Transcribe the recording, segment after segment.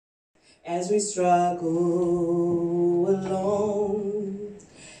as we struggle alone.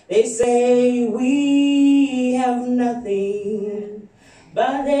 They say we have nothing,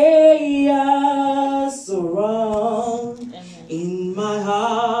 but they are so wrong. In my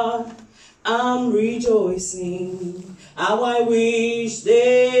heart, I'm rejoicing. How I wish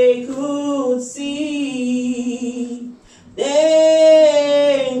they could see.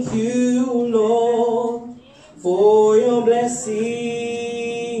 Thank you, Lord, for your blessings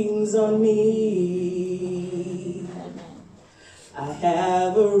on me. I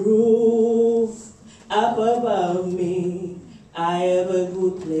have a roof up above me. I have a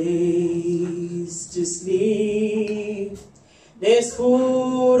good place to sleep. There's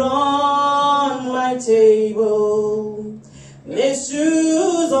food on my table. There's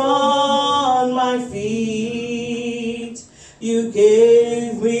shoes on my feet. You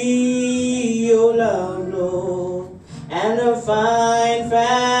gave me your love, Lord, and a fine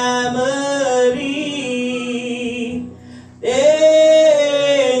family.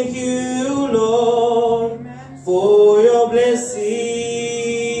 Thank you, Lord, for your blessings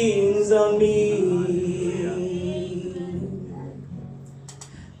on me.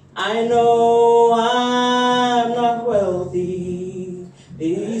 I know I'm not wealthy,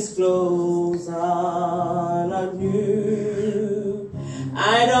 these clothes